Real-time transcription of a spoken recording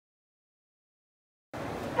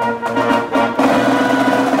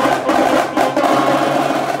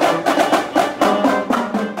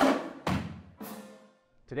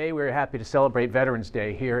Today we are happy to celebrate Veterans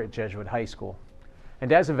Day here at Jesuit High School.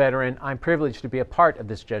 And as a veteran, I'm privileged to be a part of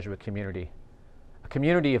this Jesuit community. A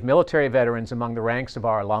community of military veterans among the ranks of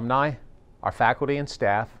our alumni, our faculty and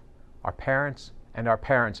staff, our parents, and our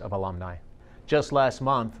parents of alumni. Just last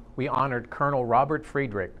month, we honored Colonel Robert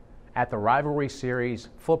Friedrich at the Rivalry Series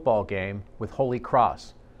football game with Holy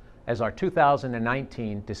Cross as our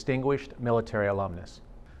 2019 Distinguished Military Alumnus.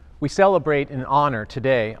 We celebrate and honor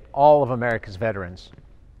today all of America's veterans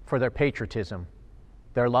for their patriotism,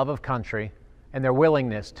 their love of country, and their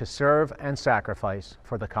willingness to serve and sacrifice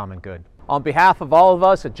for the common good. On behalf of all of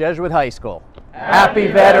us at Jesuit High School, Happy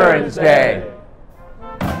Veterans Day!